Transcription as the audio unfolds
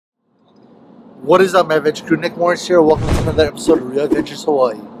What is up, my adventure crew? Nick Morris here. Welcome to another episode of Real Adventures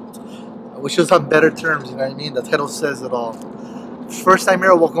Hawaii. I wish it was on better terms, you know what I mean? The title says it all. First time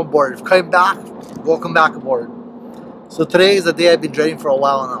here, welcome aboard. If you're coming back, welcome back aboard. So today is the day I've been dreading for a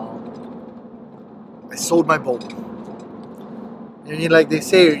while now. I sold my boat. You know, like they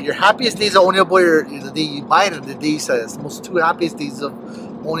say, your happiest days of owning a boat are the day you buy it and the day you sell it. It's the most two happiest days of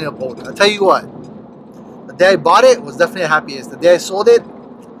owning a boat. I'll tell you what, the day I bought it was definitely the happiest. The day I sold it,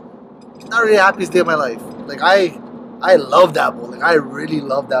 not really the happiest day of my life. Like I love that boat. Like I really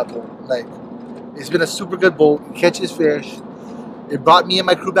love that boat. Like it's been a super good boat. It catches fish. It brought me and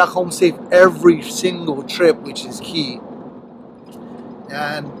my crew back home safe every single trip, which is key.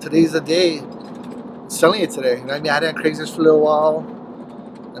 And today's the day. Selling it today. You know what I mean? I had it on Craigslist for a little while.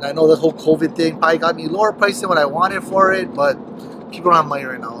 And I know the whole COVID thing probably got me lower price than what I wanted for it, but people don't have money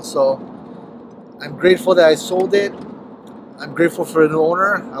right now. So I'm grateful that I sold it. I'm grateful for the new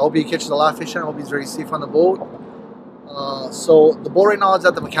owner. I hope he catches a lot of fish and I hope he's very safe on the boat. So the boat right now is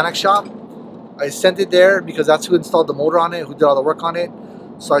at the mechanic shop. I sent it there because that's who installed the motor on it, who did all the work on it.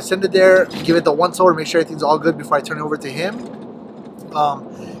 So I sent it there, give it the once over, make sure everything's all good before I turn it over to him.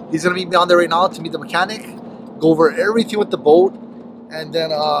 He's gonna meet me on there right now to meet the mechanic, go over everything with the boat, and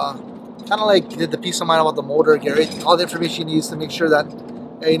then kind of like get the peace of mind about the motor, get everything, all the information he needs to make sure that,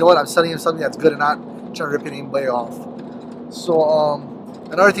 hey, you know what, I'm selling him something that's good and not trying to rip anybody off. So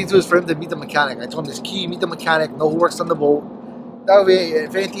another thing too is for him to meet the mechanic. I told him this key, meet the mechanic, know who works on the boat. That way,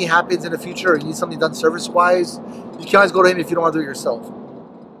 if anything happens in the future or you need something done service-wise, you can always go to him if you don't want to do it yourself.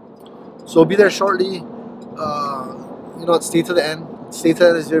 So we'll be there shortly. You know, stay to the end. Stay to the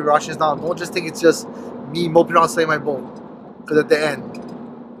end as you're watching this now. Don't just think it's just me moping around selling my boat. Because at the end,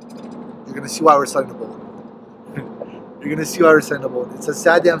 you're going to see why we're selling the boat. You're going to see why we're selling the boat. It's a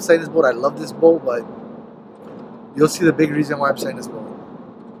sad day I'm selling this boat. I love this boat, but you'll see the big reason why I'm selling this boat.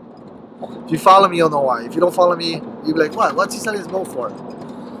 If you follow me, you'll know why. If you don't follow me, you'll be like, what? What's he selling his boat for?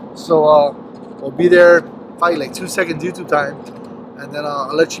 So we'll be there probably like 2 seconds YouTube time. And then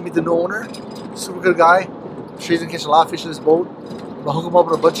I'll let you meet the new owner. Super good guy. I'm sure he's going to catch a lot of fish in this boat. I'm going to hook him up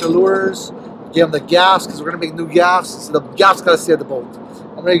with a bunch of lures. Give him the gaffs because we're going to make new gaffs. So the gaffs got to stay at the boat.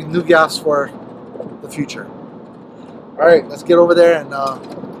 I'm going to make new gaffs for the future. Alright, let's get over there and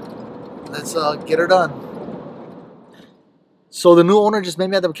let's get her done. So the new owner just met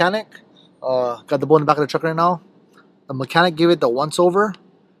me at the mechanic. Got the boat in the back of the truck right now. The mechanic gave it the once over.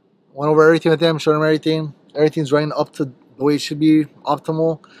 Went over everything with him, showed him everything. Everything's running up to the way it should be,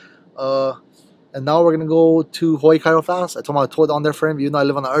 optimal. And now we're gonna go to Hawaii Kai real fast. I told him I tow it down there for him, even though I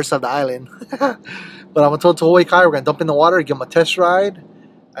live on the other side of the island. But I'm gonna tow it to Hawaii Kai. We're gonna dump in the water, give him a test ride,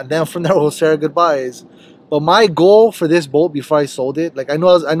 and then from there we'll say our goodbyes. But my goal for this boat before I sold it, like I knew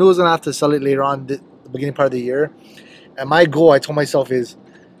I was gonna have to sell it later on the beginning part of the year. And my goal, I told myself, is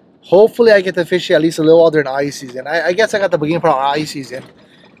hopefully I get to fish it at least a little while during ice season. I guess I got the beginning part of ice season.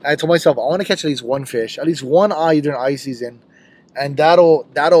 And I told myself I want to catch at least one fish, at least one eye during ice season, and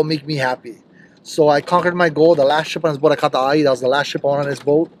that'll make me happy. So I conquered my goal. The last trip on this boat, I caught the eye. That was the last trip on this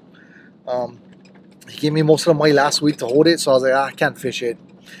boat. He gave me most of the money last week to hold it, so I was like, I can't fish it.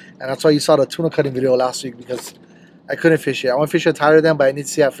 And that's why you saw the tuna cutting video last week, because I couldn't fish it. I want to fish it tighter then, but I need to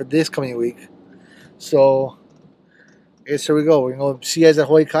see that for this coming week. So I guess here we go. We're going to see you guys at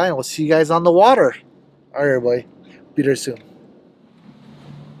Hawaii Kai, and we'll see you guys on the water. All right, everybody. Be there soon.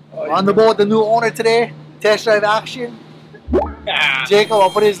 On the boat with the new owner today. Test drive action. Jacob,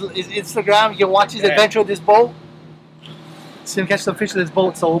 I'll put his Instagram. You can watch his adventure with this boat. See him catch some fish with this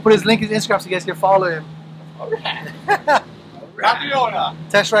boat. So we'll put his link in his Instagram so you guys can follow him. Alright. Happy owner.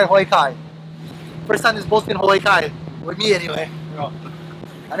 Test ride Hawaii Kai. First time this boat's been Hawaii Kai. With me anyway. Yeah.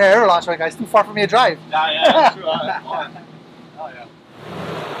 I never ever launched right, guys. It's too far for me to drive. Yeah, true. Oh, yeah.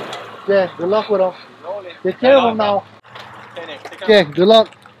 Yeah, good luck with him. Take care of him now. Okay, good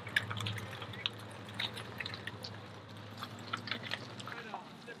luck.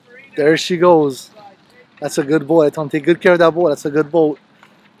 There she goes. That's a good boat. I told him, take good care of that boat. That's a good boat.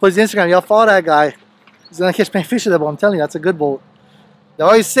 Put his Instagram. Y'all follow that guy. He's going to catch many fish with that boat. I'm telling you, that's a good boat. They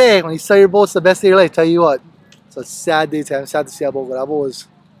always say, when you sell your boat, it's the best day of your life. Tell you what, it's a sad day. I'm sad to see that boat go. That boat was...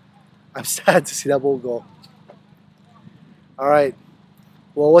 I'm sad to see that boat go. Alright.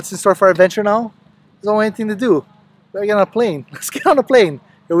 Well, what's in store for our adventure now? There's no anything to do. We gotta get on a plane. Let's get on a plane.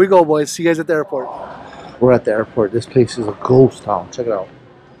 Here we go, boys. See you guys at the airport. We're at the airport. This place is a ghost town. Check it out.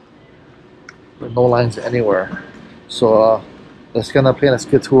 There's no lines anywhere. So let's get on the plane. Let's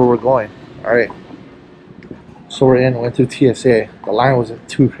get to where we're going. Alright. So we're in. Went through TSA. The line wasn't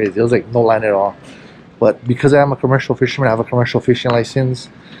too crazy. It was like no line at all. But because I am a commercial fisherman, I have a commercial fishing license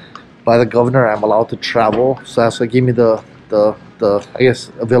by the governor. I'm allowed to travel. So that's what gave me the the, I guess,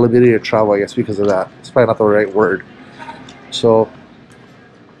 availability to travel, I guess, because of that. It's probably not the right word. So,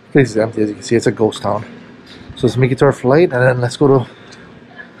 the place is empty, as you can see. It's a ghost town. So let's make it to our flight, and then let's go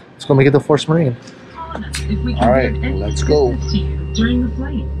make it to Force Marine. Alright, let's go. During the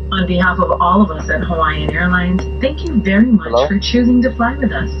flight. On behalf of all of us at Hawaiian Airlines, thank you very much for choosing to fly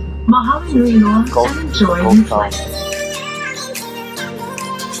with us. Mahalo nui loa and enjoy your flight.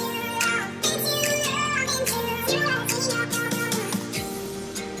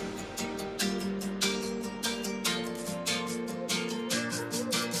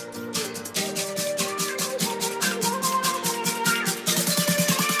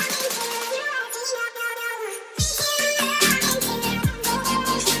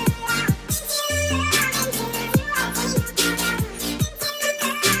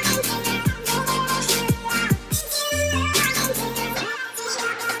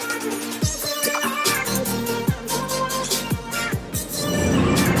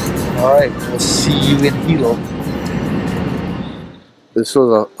 Alright, we'll see you in Hilo. This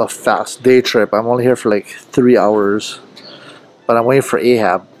was a fast day trip. I'm only here for like 3 hours. But I'm waiting for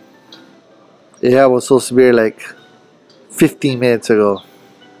Ahab. Ahab was supposed to be here like 15 minutes ago.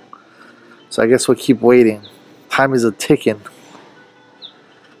 So I guess we'll keep waiting. Time is a ticking.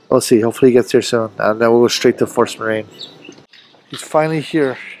 We'll see. Hopefully he gets here soon. And then we'll go straight to Force Marine. He's finally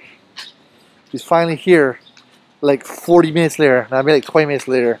here. He's finally here. Like 40 minutes later. I mean like 20 minutes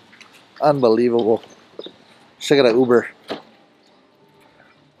later. Unbelievable. Check out that Uber.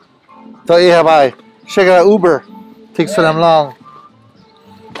 Tell Ahab hi. Check out that Uber. Takes so damn long.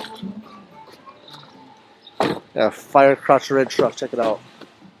 Yeah, fire crotch red truck. Check it out.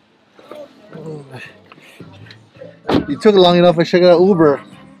 You took long enough to check out Uber.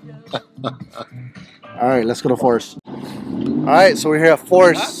 Alright, let's go to Force. Alright, so we're here at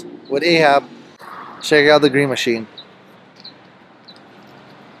Force with Ahab. Check out the green machine.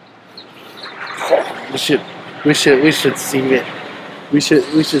 We should save it. We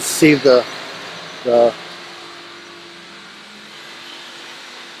should save the oh,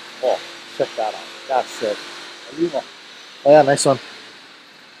 check that out. That's it. Oh yeah, nice one.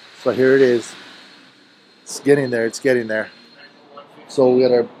 So here it is. It's getting there, it's getting there. So we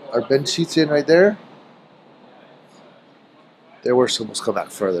got our bench sheets in right there. They were supposed to come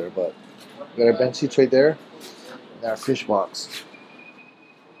back further, but we got our bench sheets right there. And our fish box.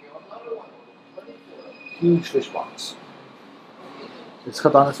 Huge fish box. It's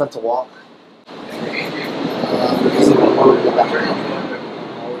cut down in front to walk. Because of the back.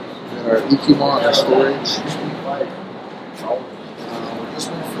 And our Ikima and our storage. We're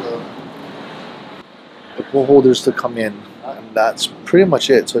just waiting for the pole holders to come in. And that's pretty much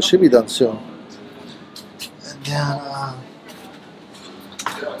it. So it should be done soon. And then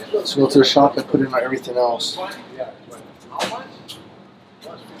let's go to the shop and put in everything else.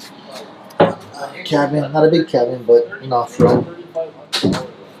 Cabin, not a big cabin, but enough room.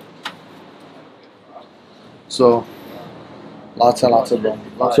 So, lots and lots of room.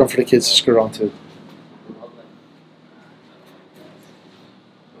 Lots of room for the kids to screw around to.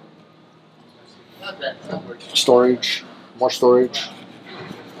 Storage, more storage.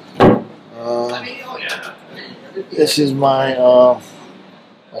 This is my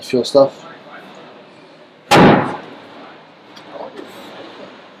my fuel stuff.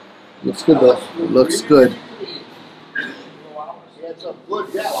 Looks good though. Looks good. It's a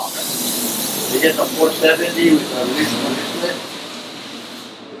good gallon. You get the 470 with the least.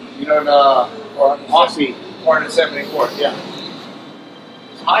 You know the Aussie 474. Yeah.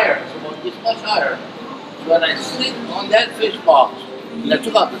 It's higher. It's much higher. When I sit on that fish box, and I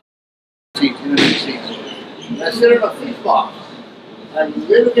took out the seats, and I sit on a fish box. I'm a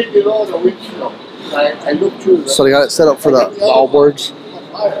little bit below the windshield. I look through. So they got it set up for the bow boards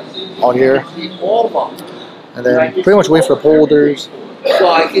out here, and then pretty much wait for the pole holders. So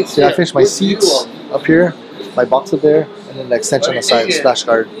I can see. I finished my seats up here, my box up there, and then the extension on the side, splash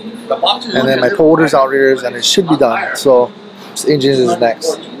guard, and then my pole holders out here, and it should be done. So this engine is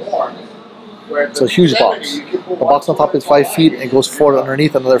next. So huge box. The box on top is 5 feet, and it goes forward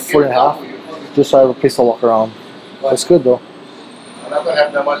underneath another 4.5, just so I have a place to walk around. That's good though.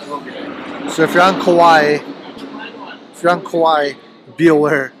 So if you're on Kauai, be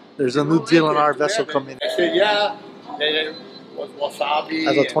aware there's a new DLNR vessel coming. I said, yeah. Wasabi.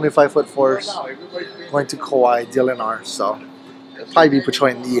 As a 25-foot force going to Kauai, DLNR. So it'll probably be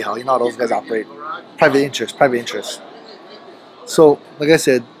patrolling the EHAL. You know how those guys operate. Private interest. So like I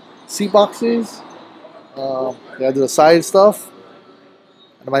said, seat boxes. Gotta do the side stuff.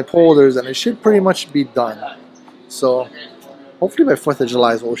 And my pole holders, and it should pretty much be done. So hopefully by 4th of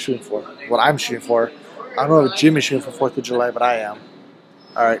July is what we're shooting for. What I'm shooting for. I don't know if Jim is shooting for 4th of July, but I am.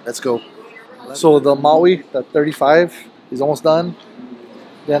 Alright, let's go. So the Maui, the 35, is almost done.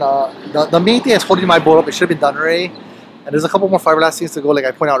 Then the main thing that's holding my boat up, it should have been done already. And there's a couple more fiberglass things to go, like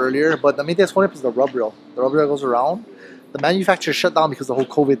I pointed out earlier. But the main thing that's holding up is the rub rail. The rub rail goes around. The manufacturer shut down because of the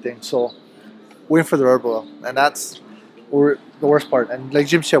whole COVID thing. So waiting for the rub rail. And that's the worst part. And like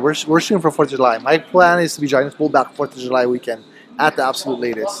Jim said, we're shooting for 4th of July. My plan is to be driving this boat back 4th of July weekend at the absolute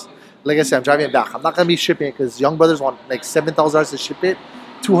latest. Like I said, I'm driving it back. I'm not going to be shipping it because Young Brothers want like $7,000 to ship it.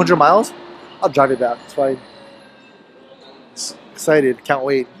 200 miles. I'll drive it back. It's fine. Excited. Can't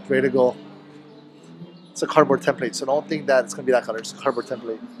wait. Ready to go. It's a cardboard template, so don't think that it's going to be that color. It's a cardboard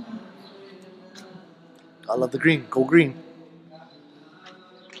template. I love the green. Go green.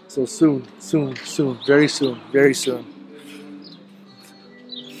 So soon, soon, soon. Very soon. Very soon.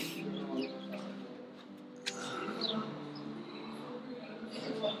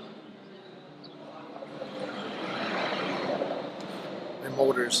 And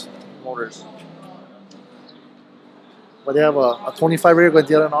motors. But they have a 25 rated going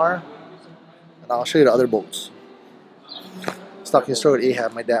DLNR. And I'll show you the other boats. Stocking store with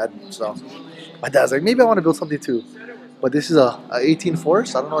Ahab, my dad. So my dad's like, maybe I want to build something too. But this is a 18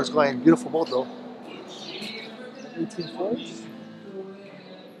 Force. I don't know where it's going. Beautiful boat though. 18 Force?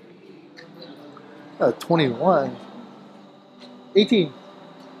 21. 18.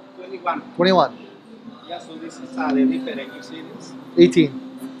 21. Yeah, so this is the different, you see this? 18.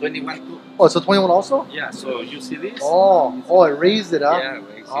 21 too. Oh, so 21 also? Yeah, so you see this? Oh, it raised it, huh? Yeah,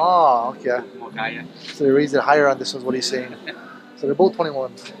 raised it. Oh, okay. More higher. So they raised it higher on this one's what he's saying. So they're both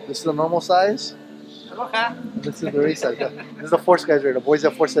 21. This is the normal size. Aloha. And this is the race size. This is the Force guys right here. The boys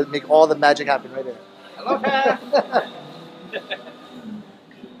at Force that make all the magic happen right there. Aloha.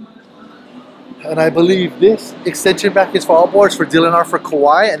 And I believe this extension back is for all boards for DLNR for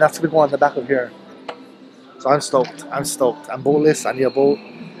Kauai, and that's going to go on the back of here. So I'm stoked. I'm boatless. I need a boat.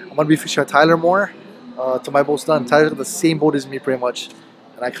 I'm going to be fishing with Tyler more till my boat's done. Tyler's got the same boat as me pretty much.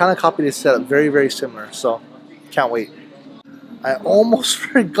 And I kind of copied his setup, very, very similar. So can't wait. I almost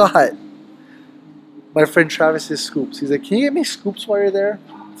forgot my friend Travis's scoops. He's like, can you get me scoops while you're there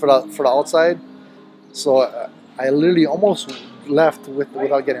for the outside? So I literally almost left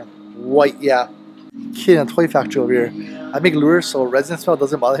without getting them. White, yeah. Kidding, toy factory over here. I make lures so resin smell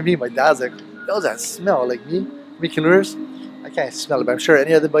doesn't bother me. My dad's like, does that smell? Like me making lures? I can't smell it, but I'm sure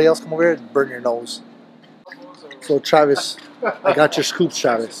anybody else come over here and burn your nose. So Travis, I got your scoops,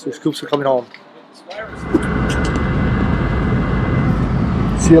 Travis. Your scoops are coming home.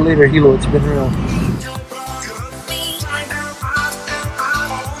 See you later, Hilo. It's been real.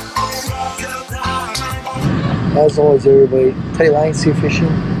 As always, everybody, tight line, sea fishing.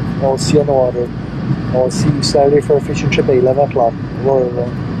 I'll see you on the water. I'll see you Saturday for a fishing trip at 11 o'clock. Royal.